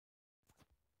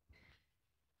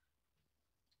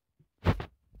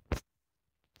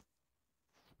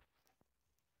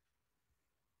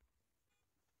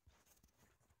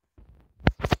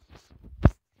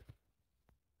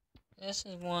This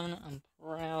is one I'm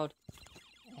proud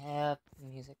to have the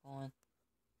music on.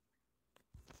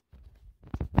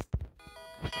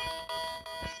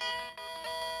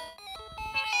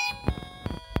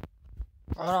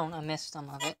 Hold on, I missed some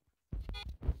of it.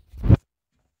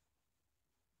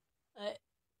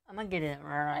 I'm gonna get it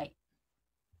right.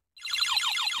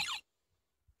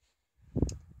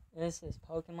 This is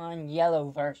Pokemon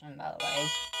Yellow version, by the way.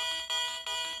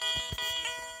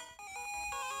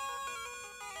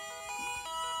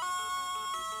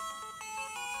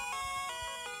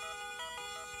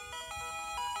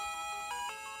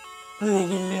 Look at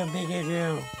little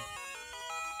Pikachu.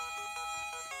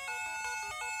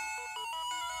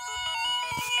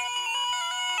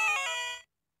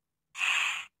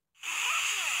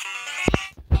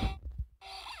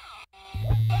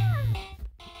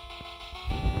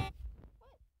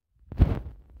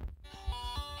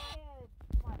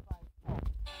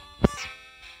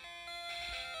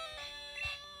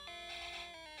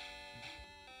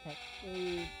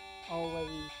 Speed,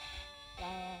 always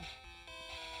fast.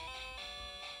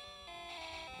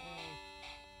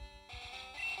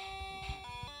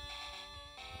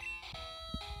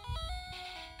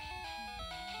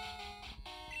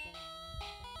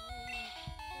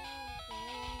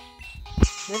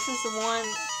 This is the one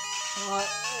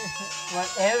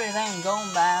what everything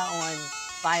going by on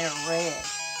Fire Red.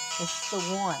 This is the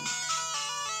one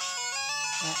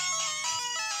that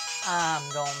I'm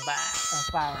going by on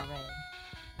Fire Red.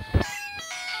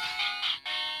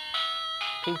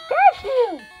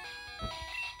 Pikachu!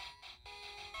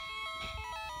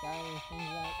 Sorry,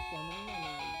 things like so many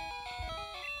memories.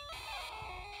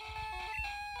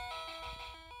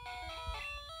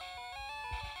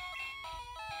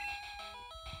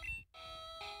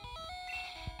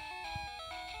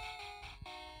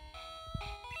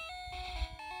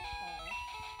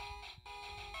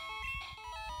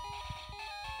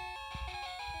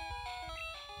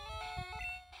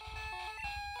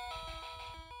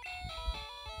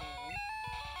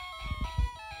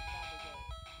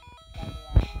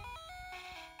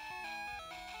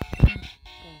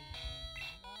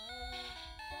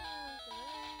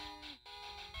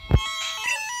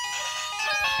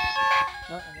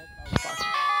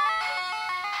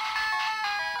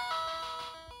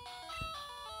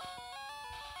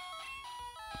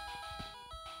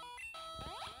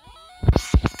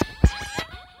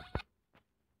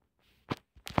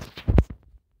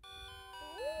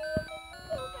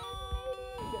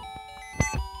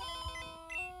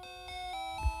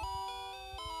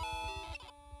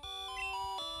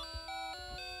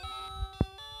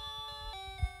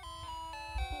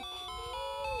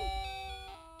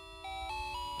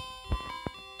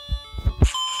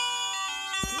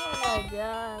 Oh my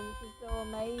god, this is so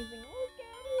amazing. Look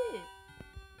at it!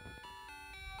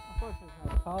 Of course there's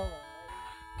no color.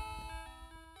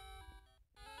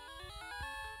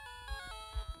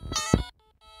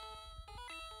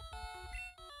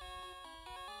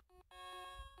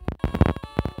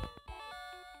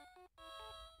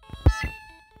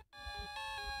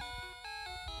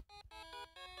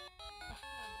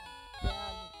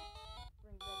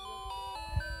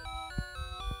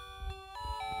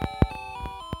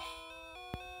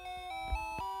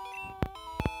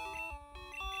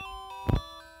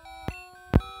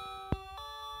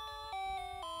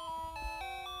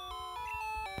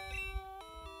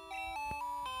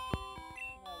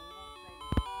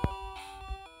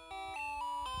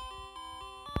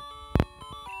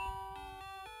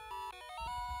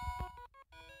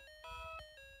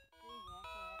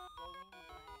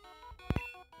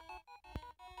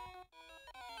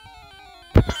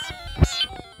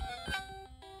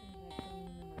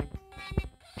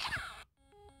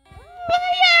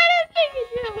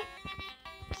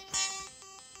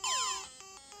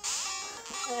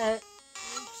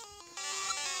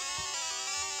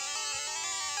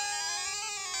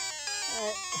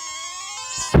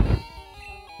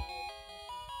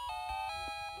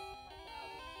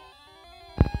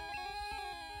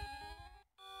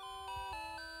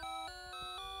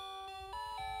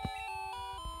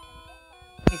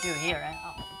 If you're here, right?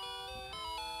 Oh.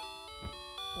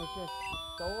 It's just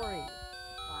story.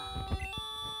 Wow.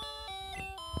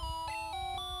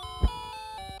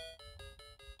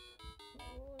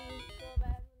 Oh, it's so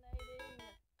fascinating.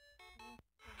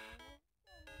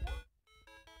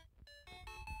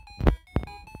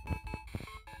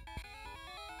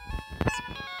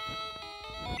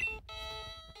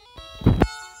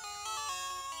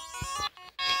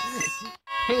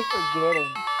 He's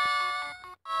forgetting.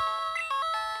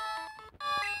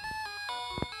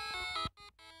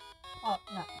 Oh,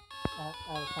 no. That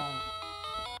was fine.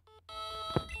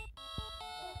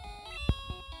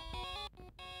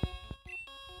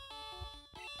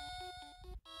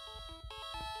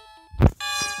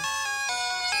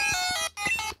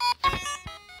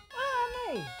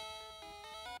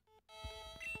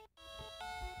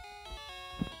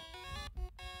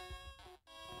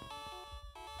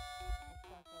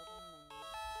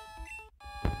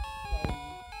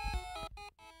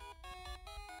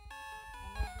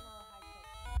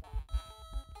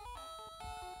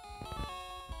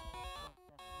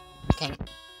 can't.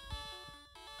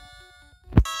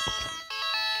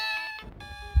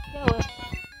 Go.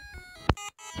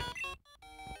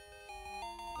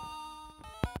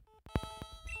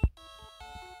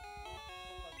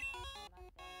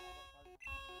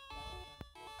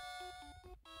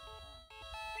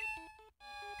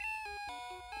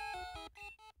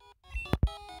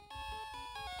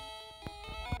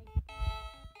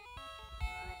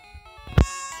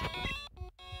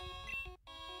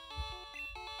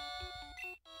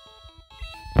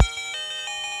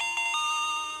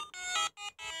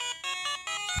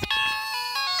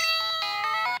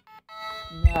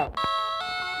 No.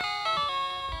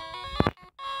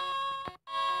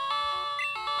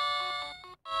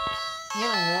 You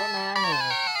don't know now.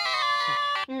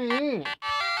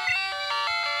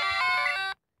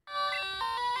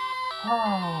 Oh,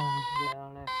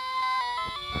 down there.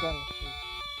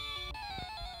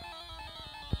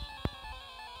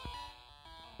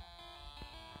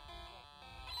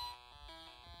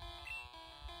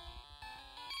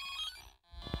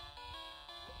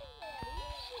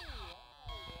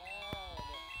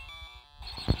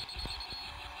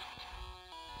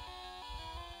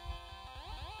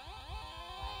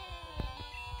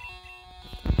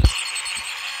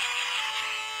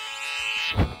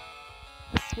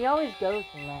 He always goes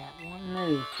for that one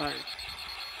move first.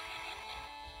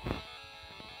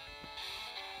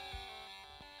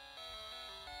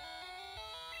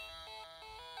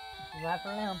 Right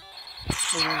for him.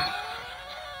 No,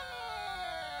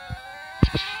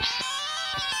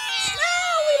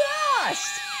 we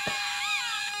lost!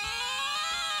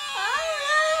 Oh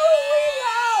no, we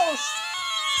lost!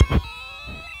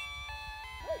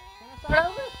 Can I start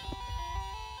over?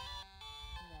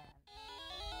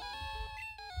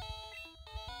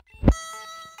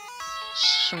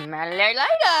 Smell you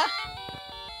later!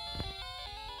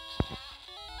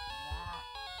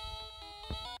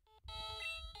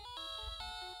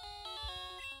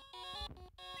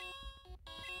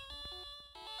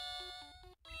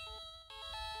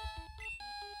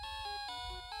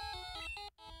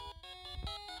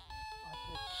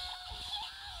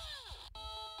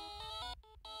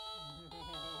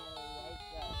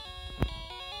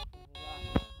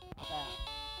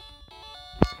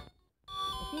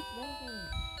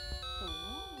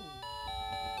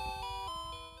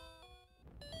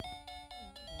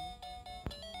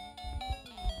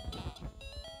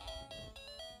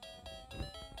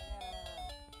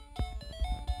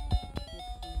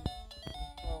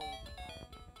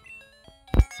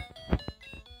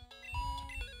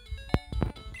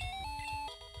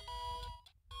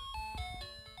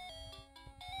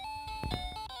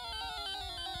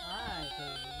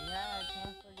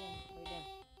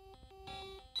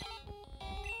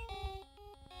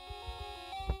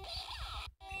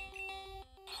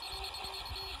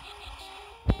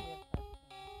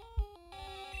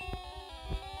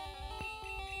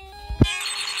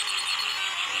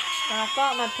 I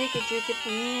thought my Pikachu could.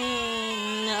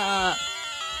 No.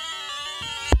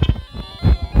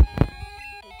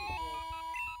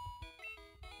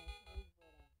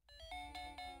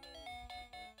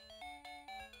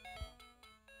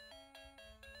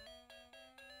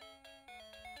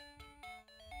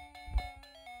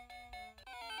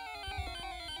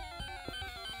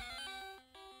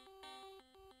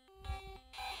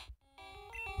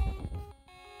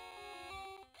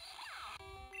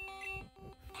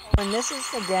 And this is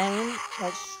the game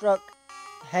that struck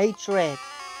hatred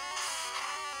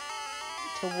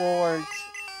towards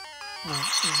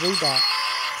Zubat.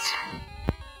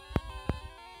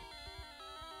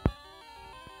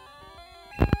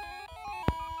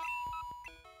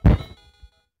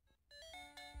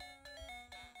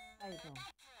 How you doing?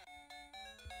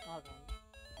 Hold on.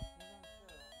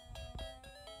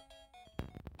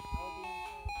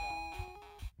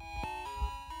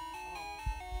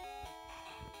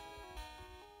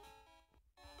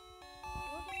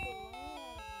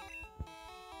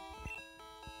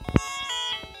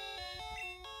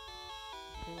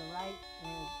 To the right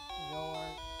is your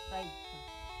trade center.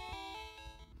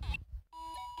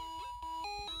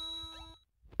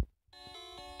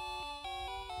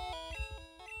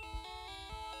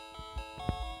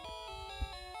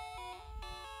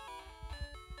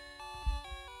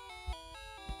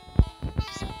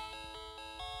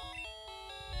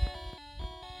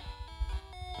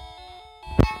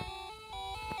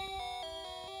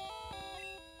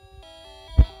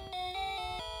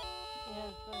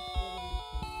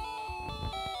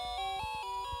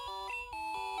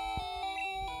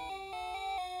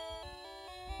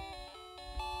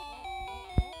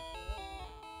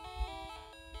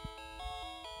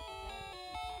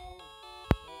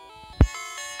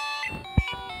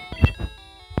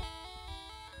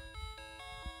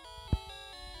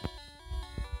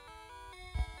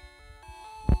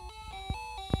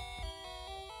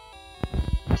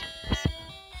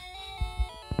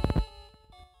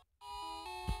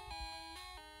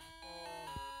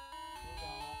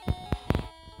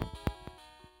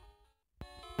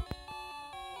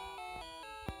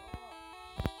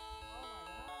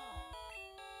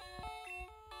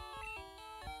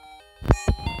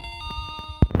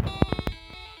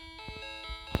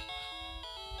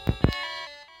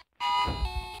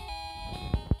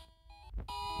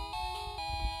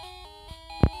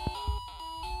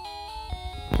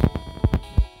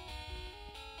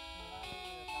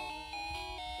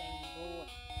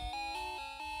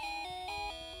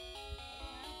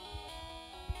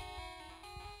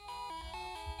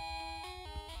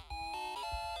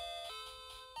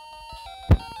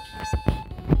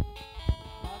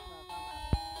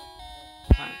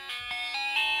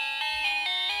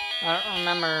 I don't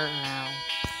remember now.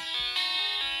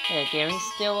 Yeah, Gary's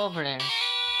still over there.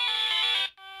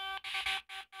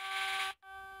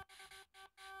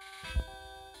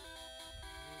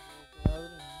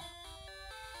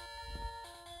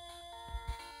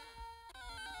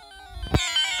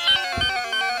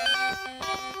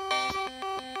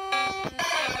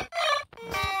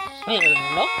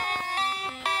 Hello.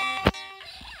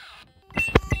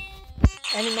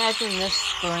 And imagine this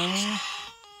screen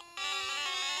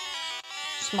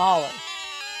smaller,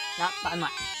 not by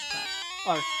much,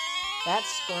 but, or that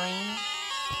screen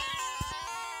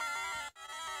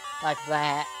like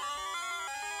that.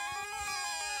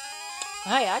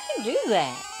 Hey, I can do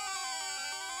that.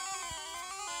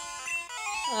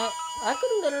 I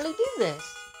could literally do this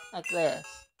like this.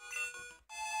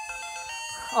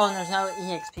 Oh, and there's no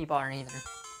EXP bar either.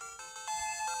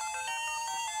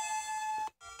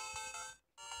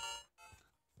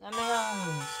 Let me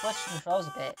switch controls a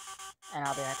bit, and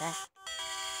I'll be right back.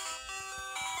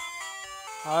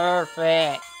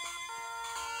 Perfect.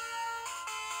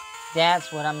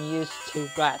 That's what I'm used to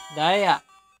right there.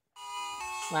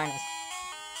 Minus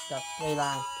the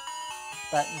reline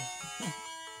button.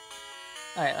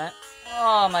 Alright,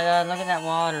 oh my god, look at that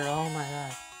water. Oh my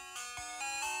god.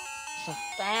 So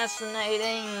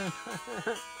fascinating.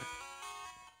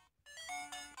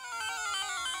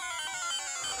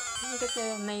 Look at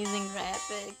the amazing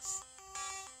graphics.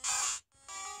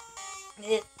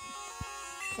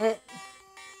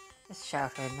 It's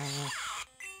childhood, man.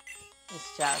 It's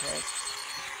childhood.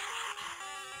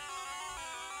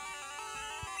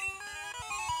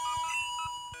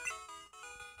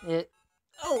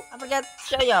 Oh, I forgot to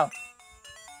show y'all.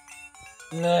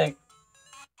 Look.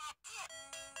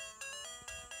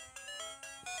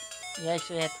 You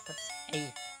actually have to press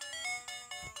A.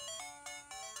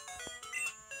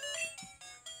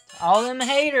 All them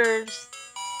haters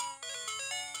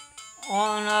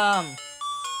on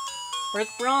Brick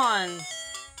Bronze.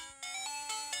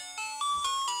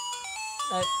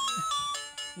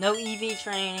 No EV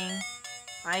training,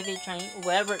 IV training,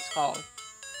 whatever it's called.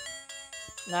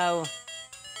 No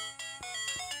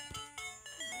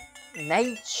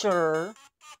nature.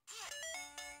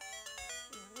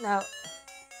 No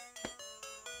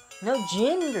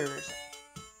genders.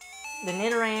 The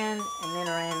Nidoran and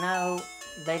Nidoran, no,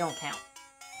 they don't count.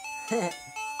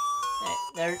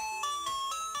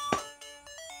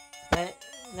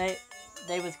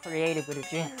 They was created with a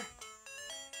gender.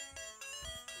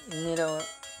 Nido,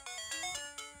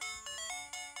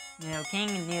 King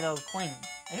and Nido Queen.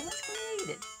 It was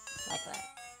created like that.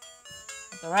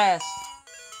 But the rest,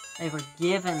 they were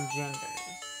given genders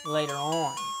later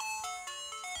on.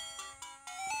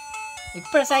 You can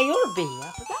press A or B.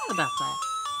 I forgot about that.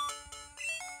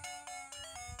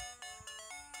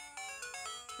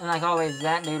 And like always,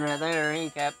 that dude right there, he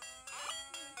kept...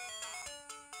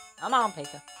 Come on,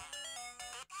 Pika.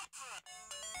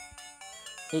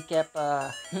 He kept,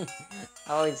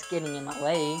 always getting in my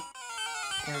way.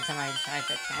 Every time I tried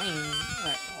to change,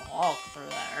 or walk through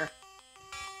there.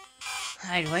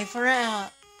 I'd wait for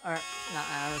not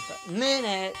hours, but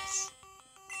minutes.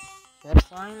 Just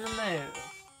starting to move.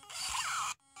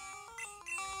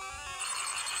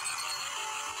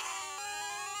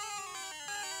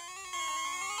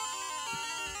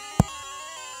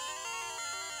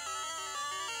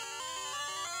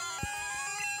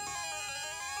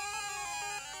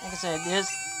 Like I said,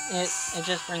 it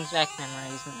just brings back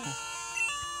memories now.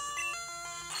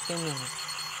 2 minutes.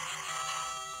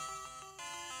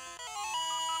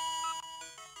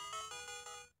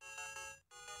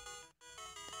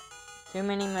 Too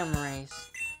many memories.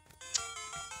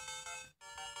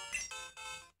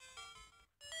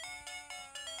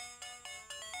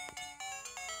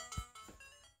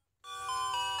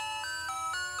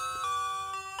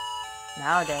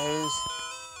 Nowadays,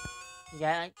 you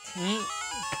got like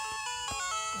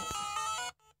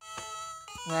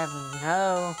you have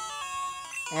no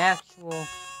actual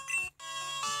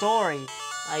story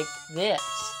like this.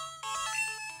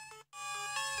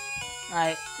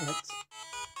 Like, it's...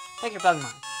 Take your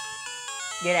Pokemon.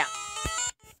 Get out.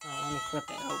 Oh, let me flip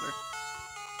it over.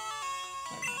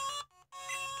 There we go.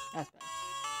 That's better.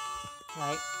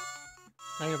 Right?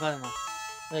 Take your Pokemon.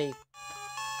 Leave.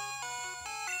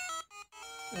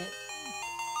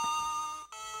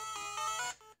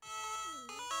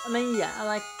 I mean, yeah, I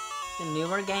like the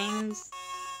newer games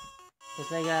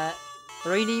because they got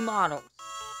 3D models.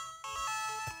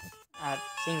 I've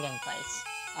seen gameplays.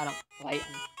 I don't play them.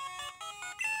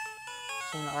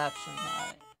 Seen the live stream now.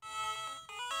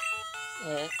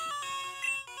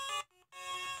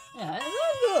 Yeah, it's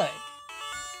not good.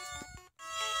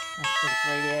 That's for the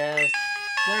 3DS.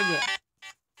 they're good.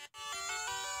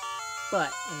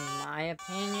 But, in my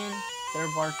opinion,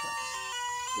 they're worthless.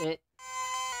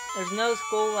 There's no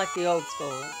school like the old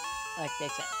school, like they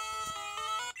say.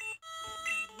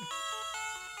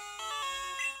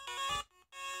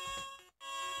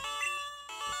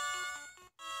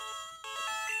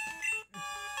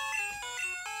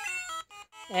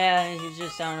 Yeah, he's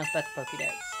just telling us about the Poké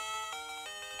Buds.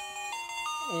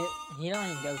 He don't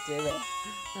even go through it.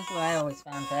 That's what I always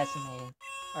found fascinating.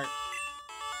 Or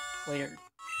weird.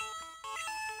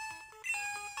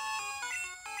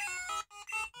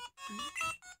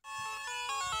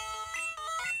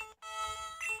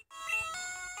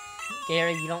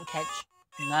 Gary, you don't catch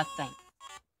nothing.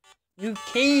 You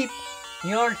keep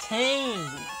your team.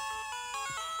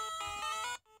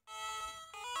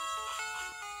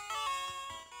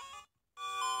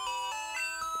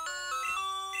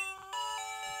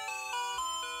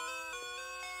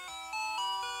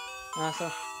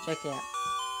 Also, check it out.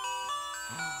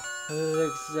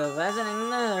 Looks so fascinating.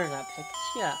 There's a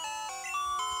picture.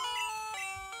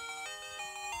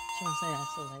 She won't say that,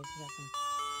 so lazy.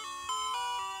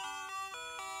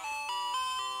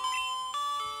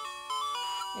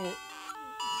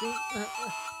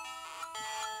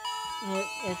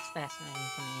 It's fascinating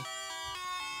to me.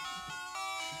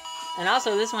 And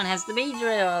also, this one has the bee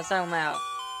drill somehow.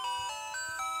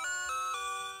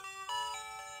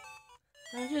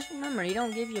 And just remember, he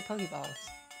don't give you Pokeballs.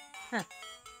 Huh.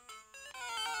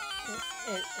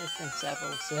 It's been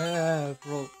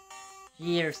several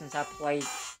years since I played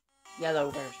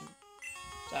Yellow version.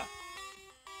 So,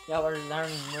 y'all are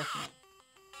learning with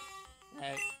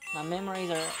me. My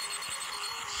memories are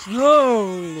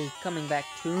slowly coming back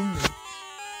to me.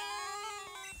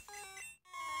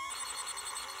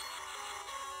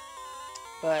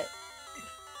 But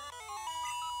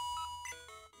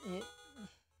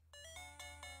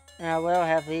I will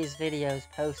have these videos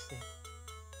posted.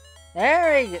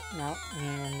 There we go. No, he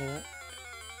didn't do it.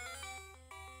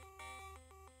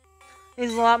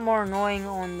 He's a lot more annoying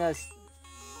on the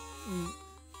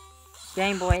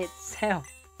Game Boy itself.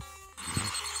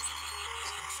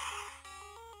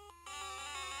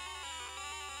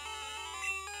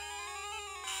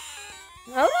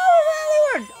 Oh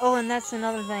no, Lord! Oh, and that's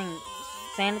another thing.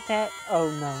 Sanitat. Oh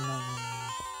no.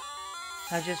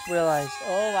 I just realized.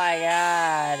 Oh my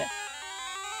god.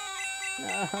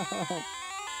 No.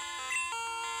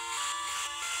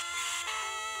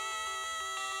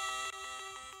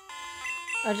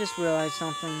 I just realized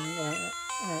something.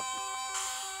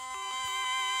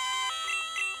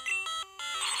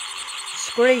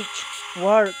 Screech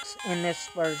works in this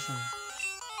version.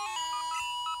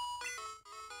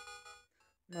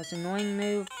 Most annoying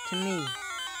move to me.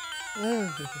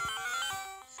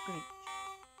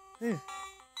 Screech.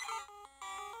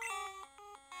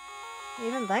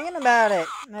 Even thinking about it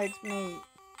makes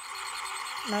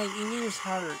my ears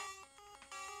hurt.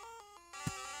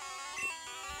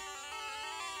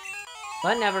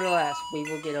 But nevertheless, we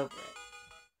will get over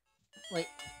it.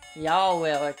 Y'all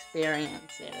will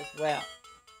experience it as well.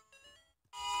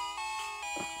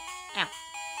 Ow.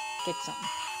 Kick something.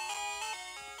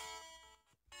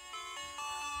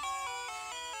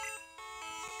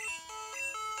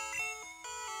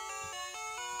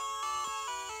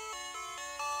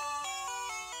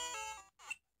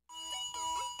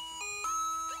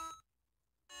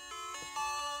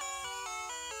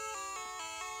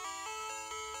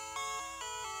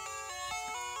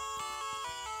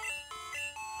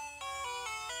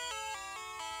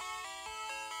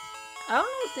 I don't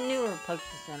know what the newer Poké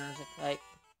Centers look like.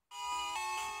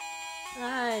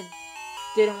 I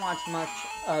didn't watch much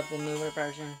of the newer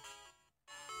version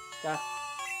stuff.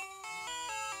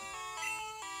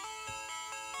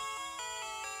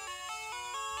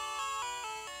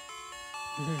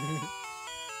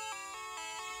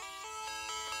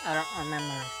 I don't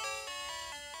remember.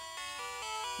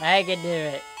 I could do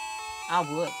it. I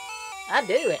would. I'd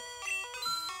do it.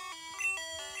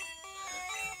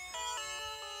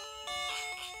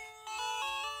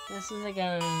 This is a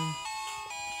game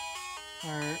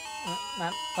where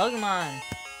my Pokemon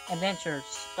adventures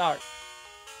start.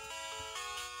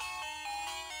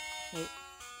 It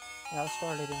all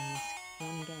started in this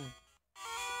one game.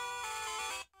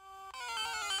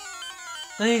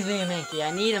 Please be a Mankey.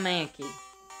 I need a Mankey.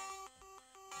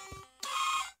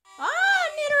 Ah, I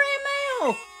need a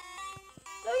Raymail!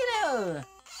 Look at those!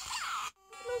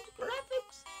 Those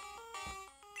graphics.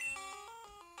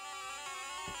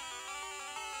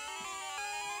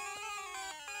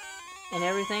 And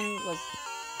everything was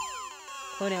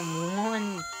put in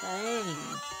one thing.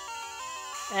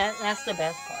 That's the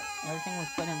best part. Everything was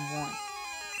put in one.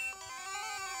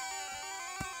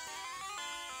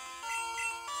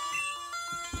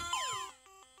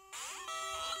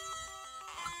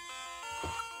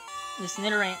 This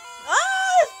Nidoran.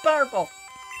 Ah, it's purple!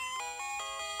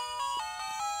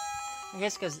 I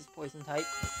guess because it's poison type.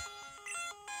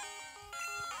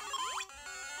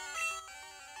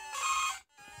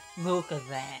 Look at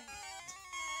that.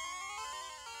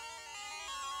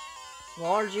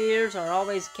 Large ears are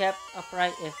always kept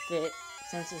upright if it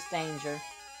senses danger.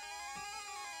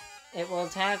 It will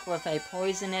attack with a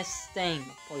poisonous sting.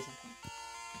 Poison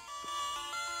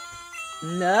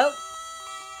sting. Nope.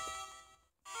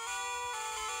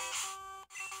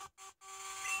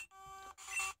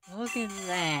 Look at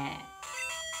that.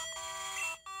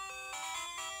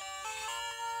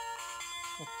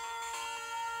 Oops.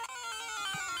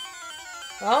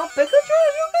 Oh, Pikachu,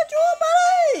 you got your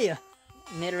buddy!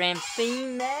 Nidoran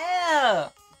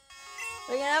female!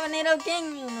 We can have a Nido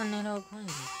King and a Nido Queen.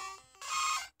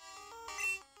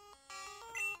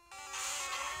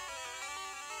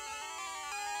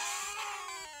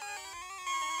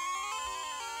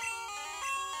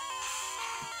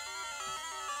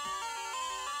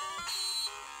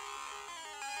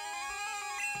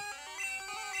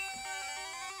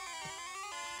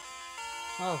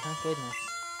 Oh, thank goodness.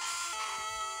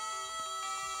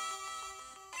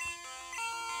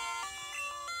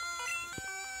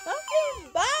 Poké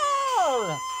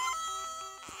Ball!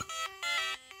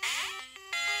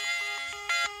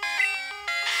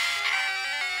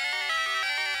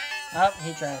 Oh,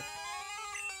 he tried.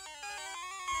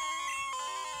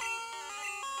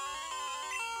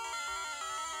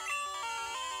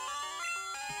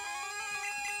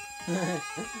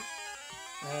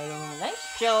 Nice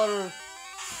shoulder.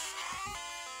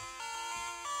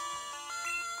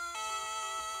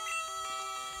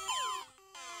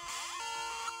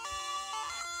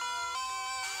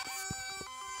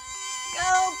 Go,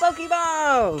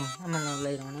 Pokeball! I'm a little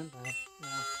late on it, but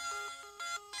yeah.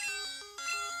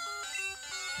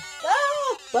 Go,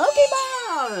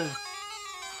 Pokeball!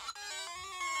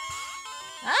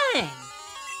 Dang!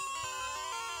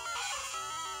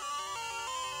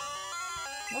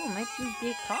 What'll make you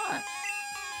get caught?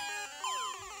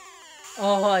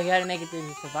 Oh, I gotta make it through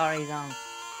the Safari Zone.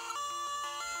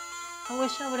 I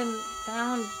wish I would have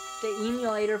found the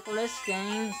emulator for this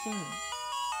game soon.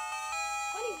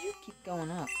 Why did you keep going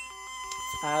up?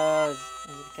 Oh, is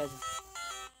it because of...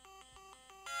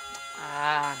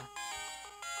 Ah.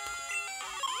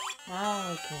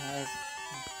 Oh, okay.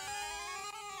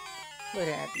 What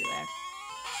have you left?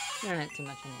 You're not too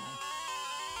much anyway.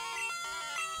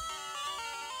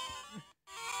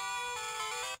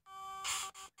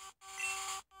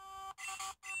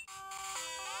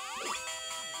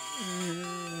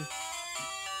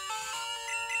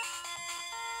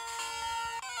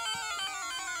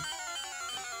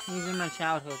 These are my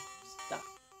childhood stuff.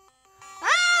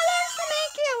 Ah, there's the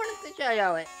Minky! I wanted to show you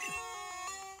it.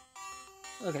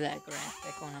 Look at that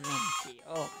graphic on a Minky.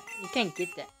 Oh, you can't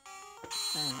get that.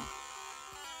 I don't know.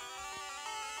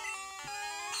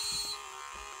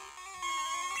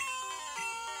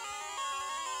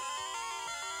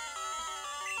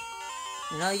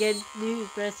 And all you gotta do is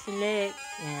press select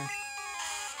and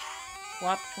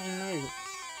swap between moves.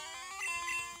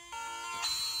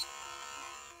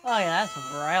 Oh yeah, that's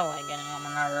really getting on my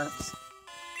nerves.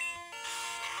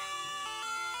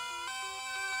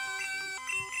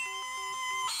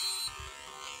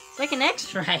 It's like an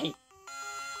X-ray.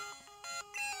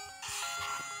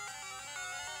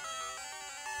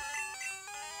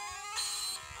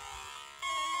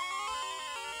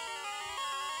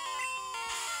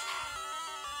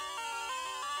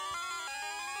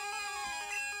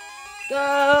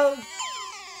 Go!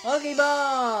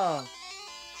 Pokeball!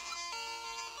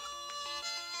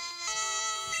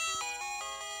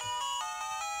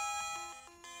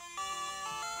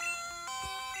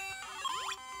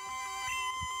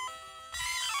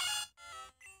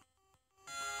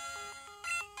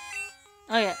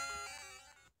 Oh yeah.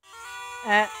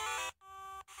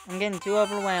 I'm getting too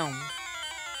overwhelmed.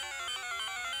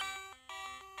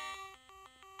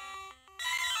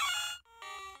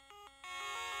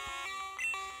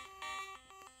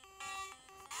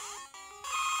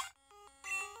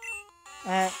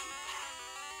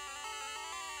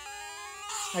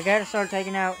 I gotta start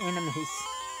taking out enemies.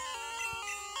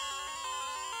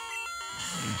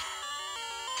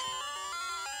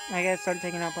 I gotta start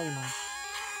taking out Pokemon.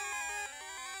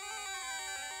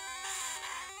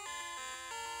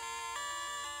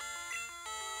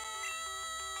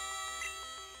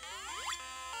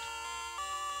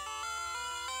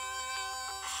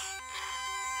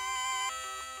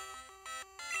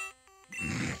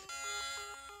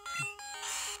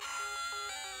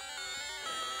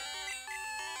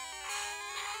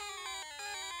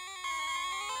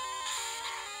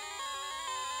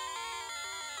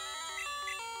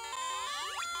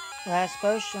 Last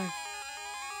potion.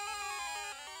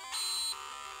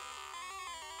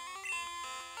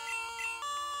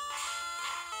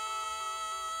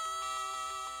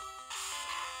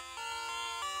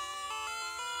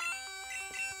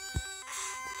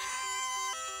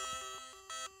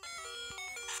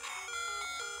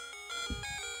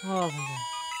 Oh my god.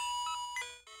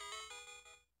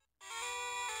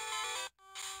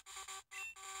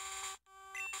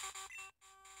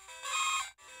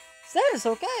 Status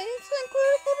okay. It's in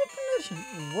critical condition.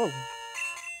 Whoa.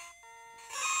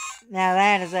 Now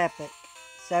that is epic.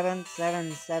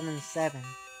 7777.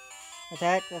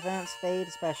 Attack, defense,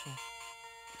 speed, special.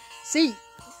 See,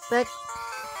 back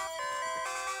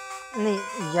in the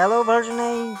yellow version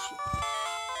age,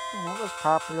 and it was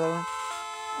popular,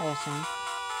 I assume.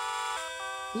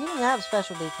 You didn't have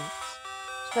special defense.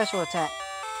 Special attack.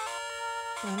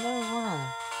 And there was one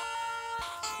other.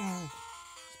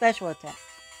 Special attack.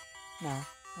 No,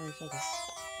 there's okay.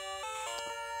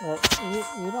 But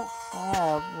you don't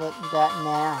have what you got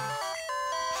now.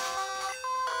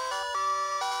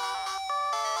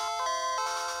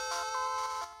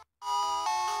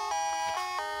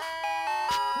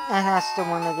 And that's the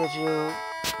one that gives you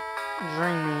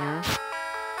Dream Eater.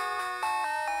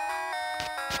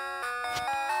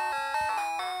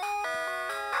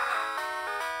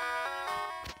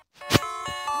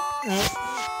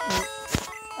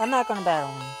 I'm not gonna battle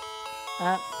him.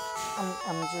 I'm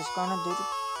just gonna do the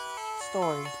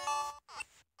story.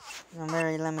 I'm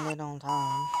very limited on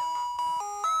time.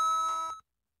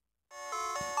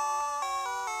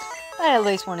 I at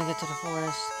least want to get to the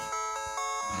forest.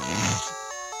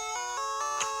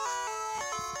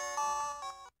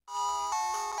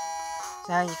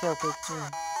 So how you feel,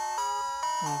 Pikachu?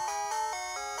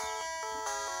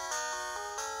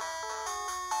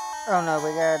 Oh no,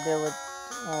 we gotta deal with...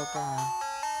 Oh god.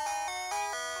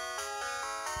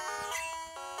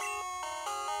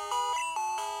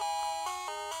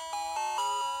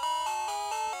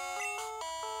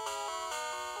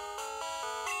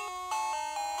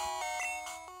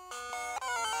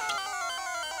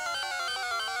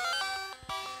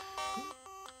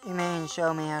 You mean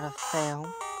show me how to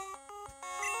fail?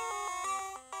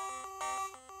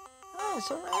 Oh, it's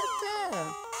right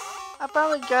there. I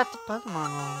probably got the Pokemon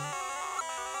wrong.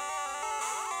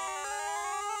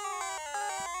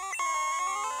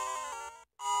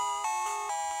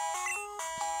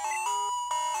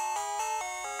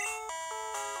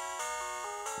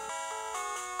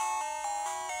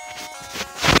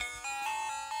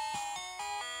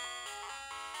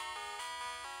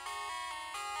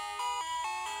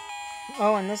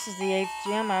 Oh, and this is the 8th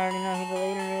gym. I already know who the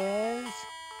leader is.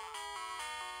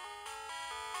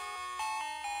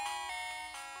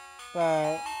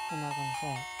 But I'm not gonna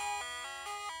say it.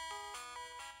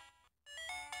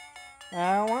 I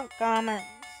don't want comments.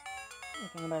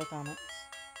 If anybody comments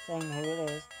saying who it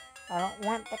is. I don't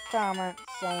want the comments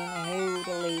saying who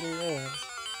the leader is.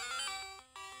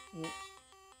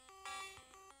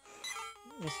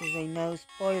 This is a no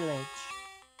spoilage.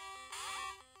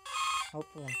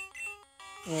 Hopefully.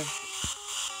 Yeah.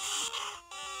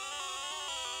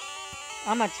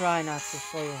 I'm gonna try not to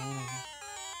spoil anything.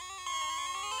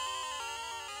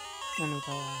 Let me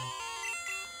tell you.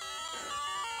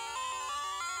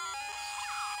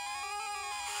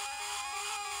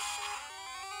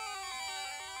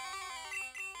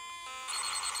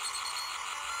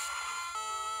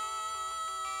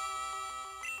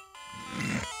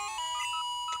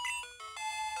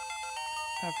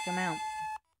 Perfect amount.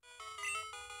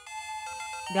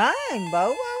 Dang,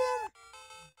 both of them?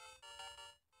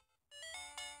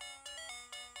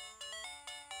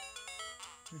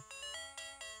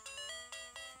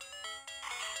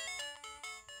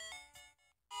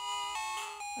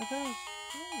 I thought it was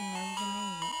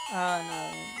amazing. Oh, no.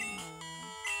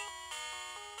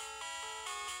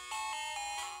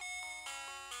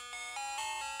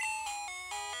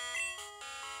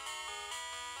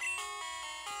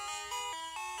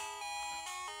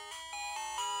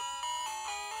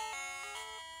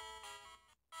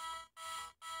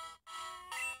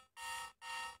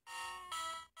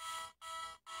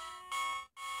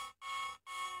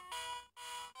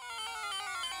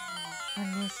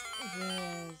 And this is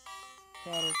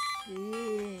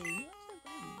Caterpie.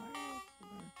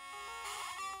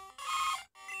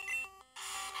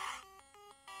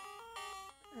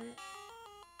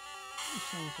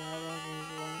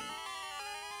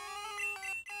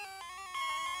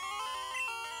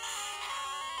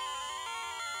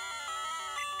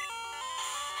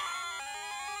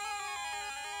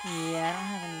 Yeah, I don't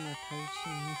have any more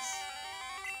potions.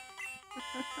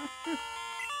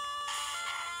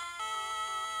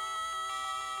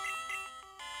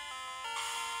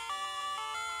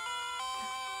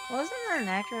 Wasn't there an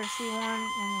accuracy one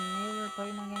in the newer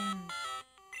Pokemon games?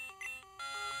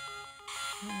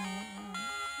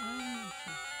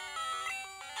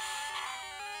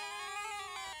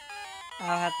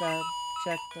 I'll have to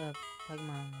check the Pokemon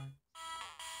one.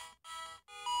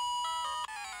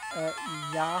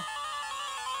 Yeah.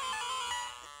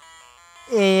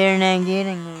 You're not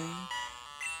getting me.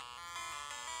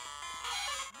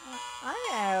 I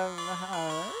have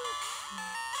her.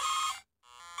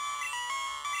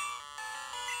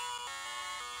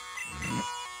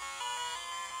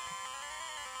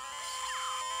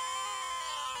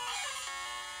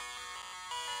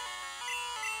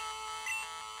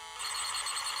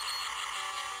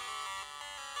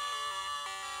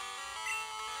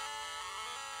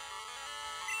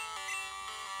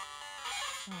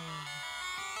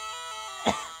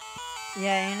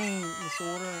 Yeah, any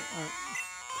disorder or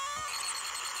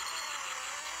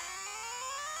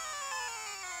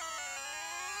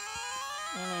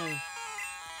any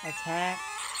attack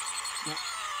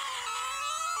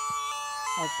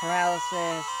or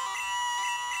paralysis.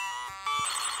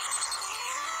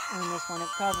 And this one, it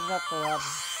covers up the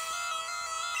level.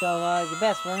 So, you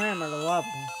best remember the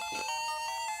level.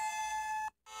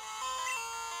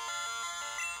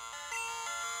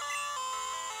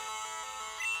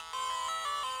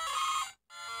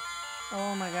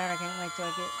 Oh my god, I can't wait till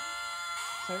I get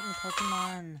certain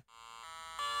Pokemon.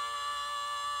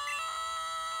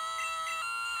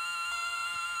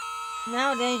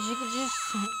 Nowadays, you could just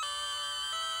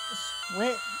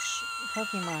switch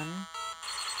Pokemon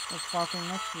that's walking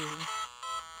with you.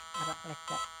 I don't like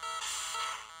that.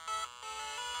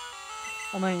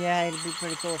 I mean, yeah, it'd be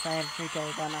pretty cool if I had a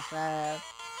Trico by myself.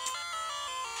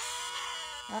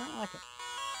 I don't like it.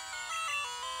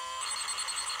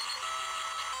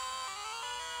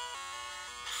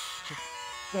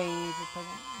 Favorite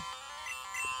Pokemon.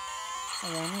 Oh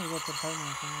yeah, I need to get to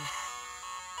Pokemon thing.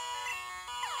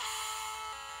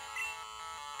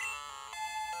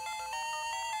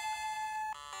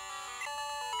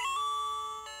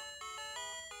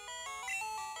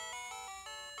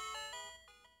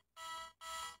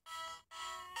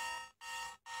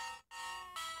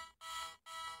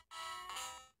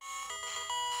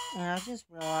 And I just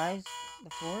realized the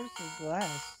forest is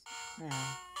glass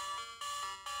now.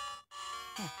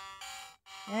 Huh.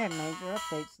 They had major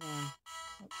updates then.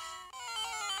 Oops.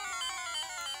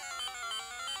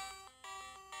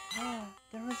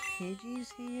 There was Pidgeys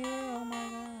here? Oh my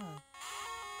god.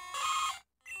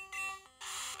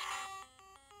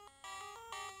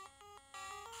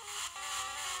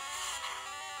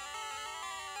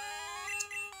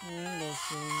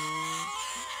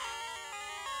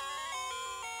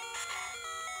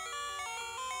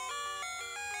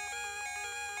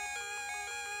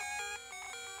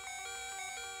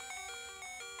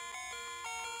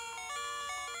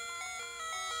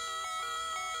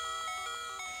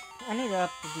 I need to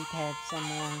up the D-pad some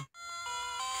more.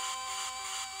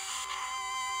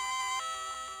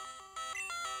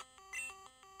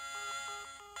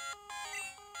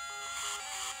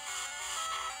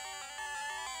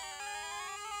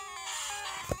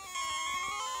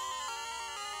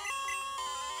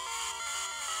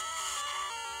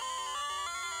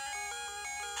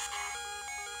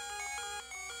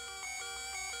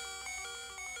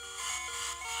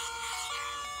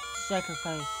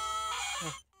 Sacrifice.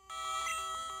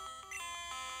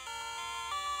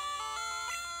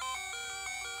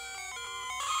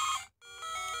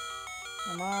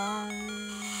 Come on.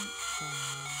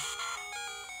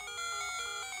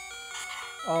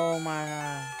 Oh my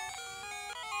god.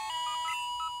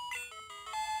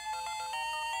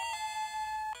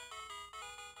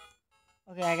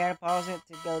 Okay, I gotta pause it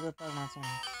to go to the Pokemon Center.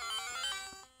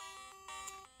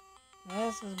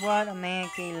 This is what a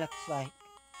Mankey looks like.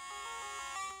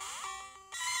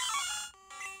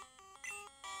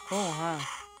 Cool, huh?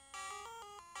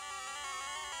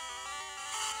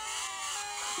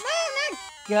 Man, that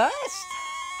gust!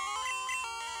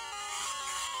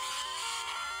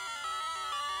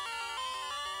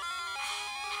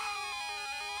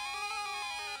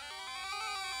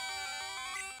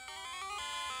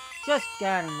 Just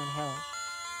got him with health.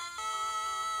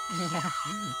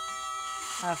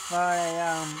 I thought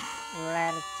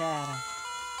Rattata.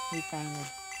 He fainted.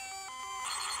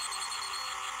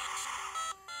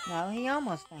 No, he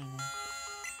almost fainted.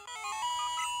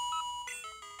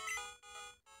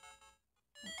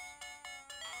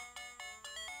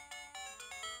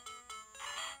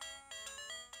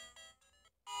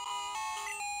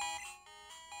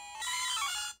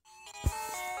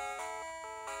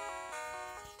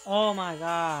 Oh my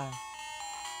god.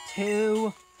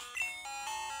 2.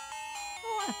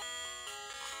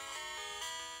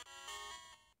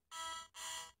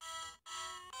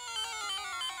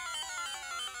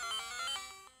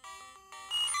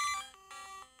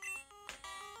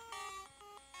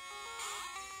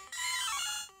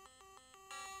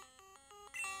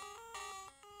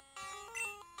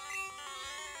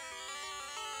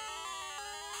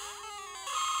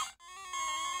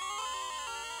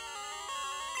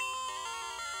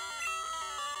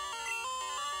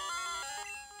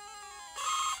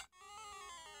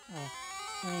 Oh,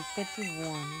 I need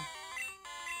 51.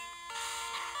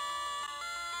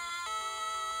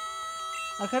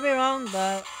 I could be wrong,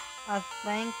 but I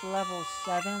think level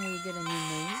 7 we get a new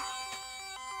move.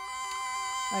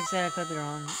 Like I said, I could be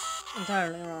wrong.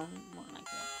 Entirely wrong. More like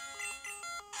that.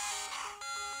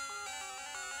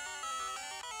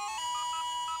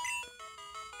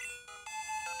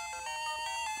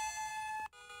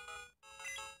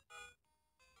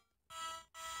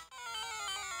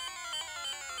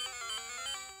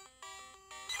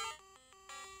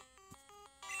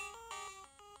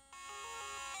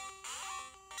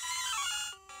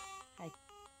 Hey.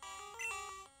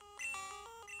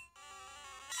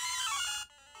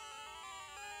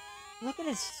 Look at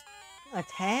his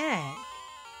attack.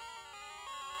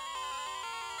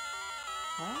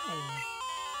 Hey.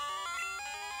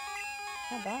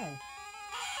 Not bad.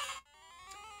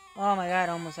 Oh my god,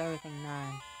 almost everything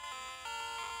 9.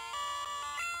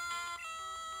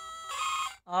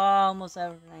 Almost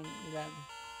everything 11.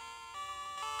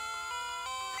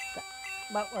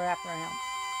 But we're after him.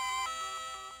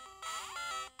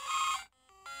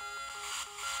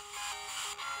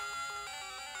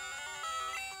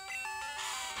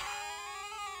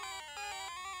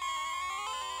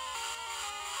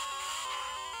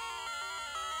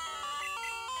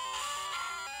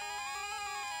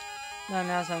 No,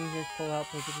 now so I can just pull out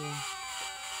Pikachu.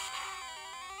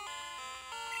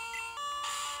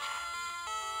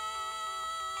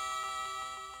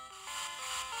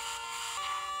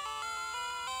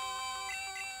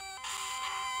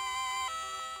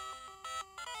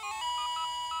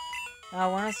 I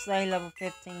want to say level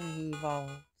 15 he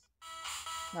evolves.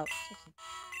 No, 16.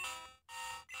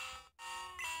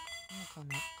 I'm talking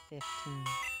about 15.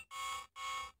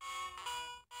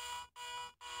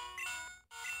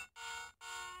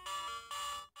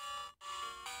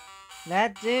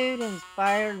 That dude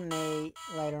inspired me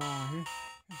later on.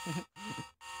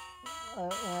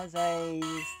 Once I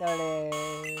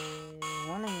started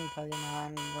wanting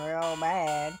Pokemon real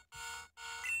bad,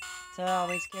 so I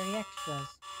always carry extras.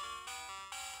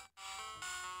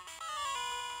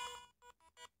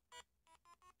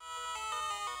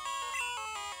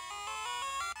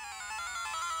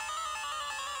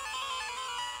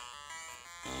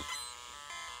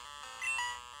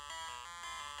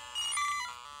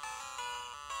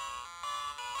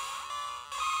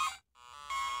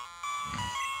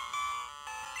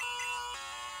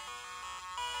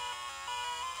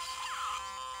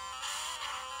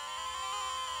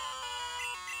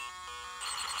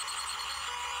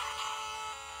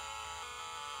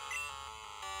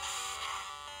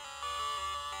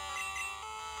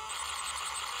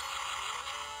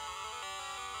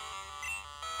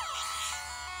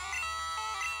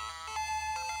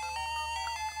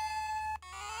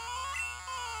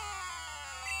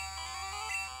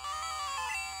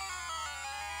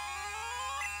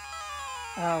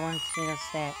 Oh, I want to see the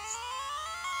stats.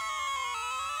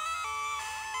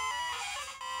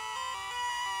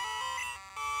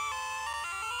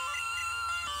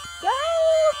 Go!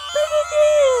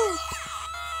 Pikachu!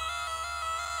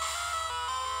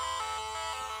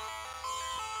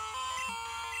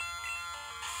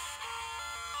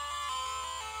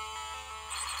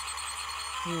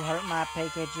 You hurt my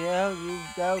Pikachu, you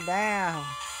go down.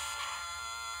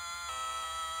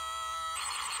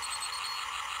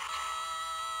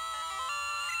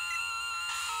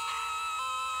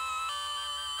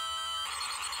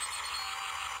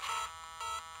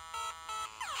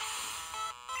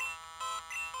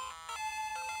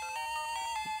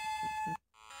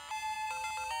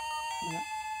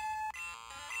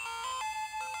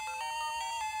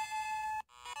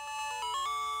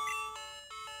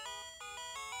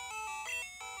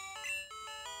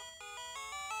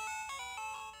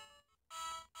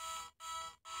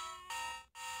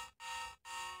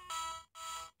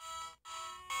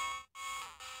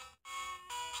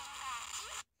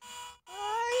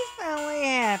 Oh, he's finally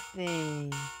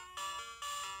happy.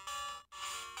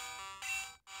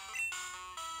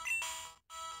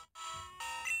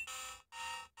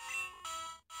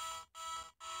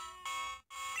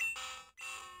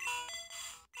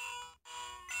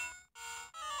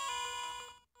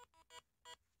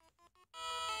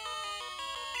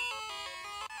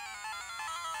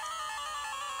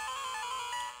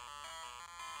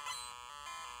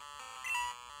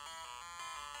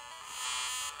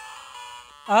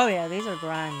 Oh yeah, these are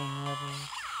grinding levels.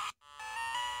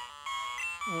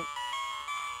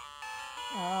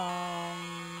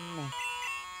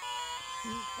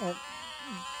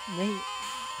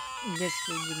 This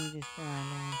you can just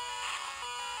grind.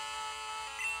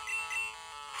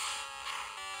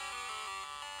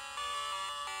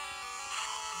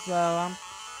 So I'm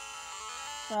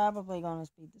probably gonna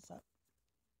speed this up.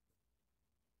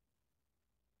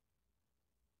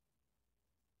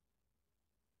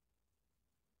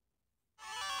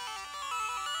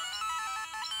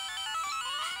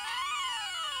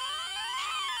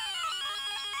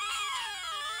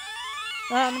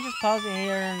 Let me just pause it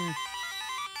here and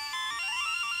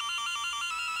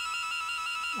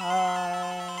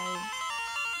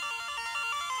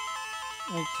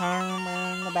return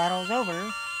when the battle's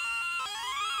over.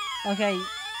 Okay,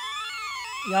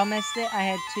 y'all missed it. I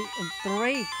had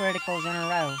 3 criticals in a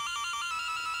row,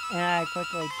 and I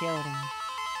quickly killed him.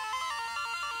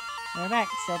 We're back,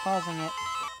 still pausing it.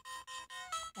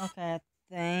 Okay, I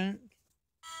think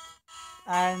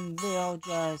I will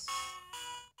just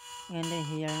end it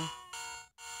here.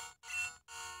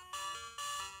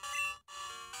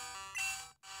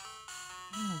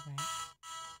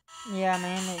 Yeah, I'm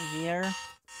ending it here.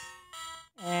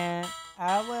 And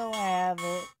I will have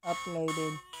it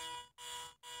uploaded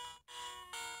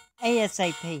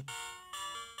ASAP.